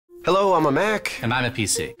Hello, I'm a Mac. And I'm a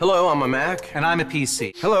PC. Hello, I'm a Mac. And I'm a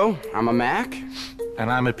PC. Hello, I'm a Mac.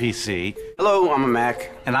 And I'm a PC. Hello, I'm a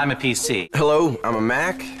Mac. And I'm a PC. Hello, I'm a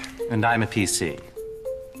Mac. And I'm a PC.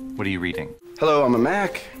 What are you reading? Hello, I'm a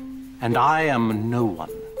Mac. And I am no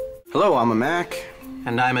one. Hello, I'm a Mac.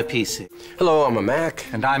 And I'm a PC. Hello, I'm a Mac.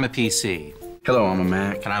 And I'm a PC. Hello, I'm a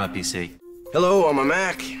Mac. And I'm a PC. Hello, I'm a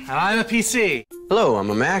Mac. And I'm a PC. Hello, I'm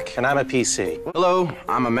a Mac. And I'm a PC. Hello,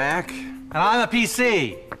 I'm a Mac. And I'm a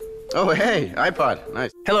PC. Oh, hey, iPod.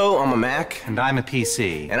 Nice. Hello, I'm a Mac. And I'm a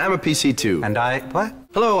PC. And I'm a PC too. And what?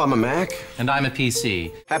 Hello, I'm a Mac. And I'm a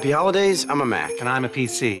PC. Happy holidays, I'm a Mac. And I'm a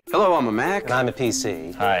PC. Hello, I'm a Mac. And I'm a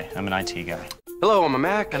PC. Hi, I'm an IT guy. Hello, I'm a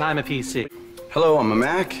Mac. And I'm a PC. Hello, I'm a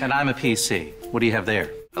Mac. And I'm a PC. What do you have there?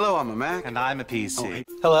 Hello, I'm a Mac. And I'm a PC.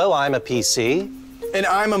 Hello, I'm a PC. And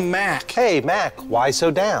I'm a Mac. Hey, Mac, why so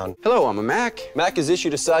down? Hello, I'm a Mac. Mac has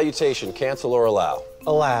issued a salutation, cancel or allow.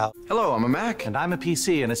 Allow. Hello, I'm a Mac. And I'm a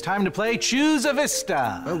PC, and it's time to play Choose a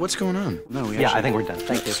Vista. Oh, what's going on? No, Yeah, I think we're done.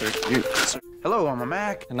 Thank you, sir. Hello, I'm a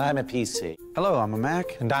Mac. And I'm a PC. Hello, I'm a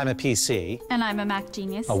Mac. And I'm a PC. And I'm a Mac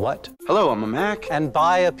genius. A what? Hello, I'm a Mac. And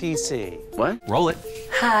buy a PC. What? Roll it.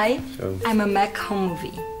 Hi, I'm a Mac home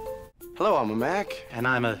movie. Hello, I'm a Mac. And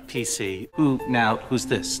I'm a PC. Who's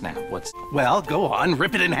this now? Well, go on,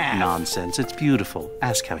 rip it in half. Nonsense, it's beautiful.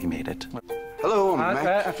 Ask how he made it. Hello, I'm a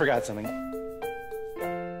Mac. I forgot something.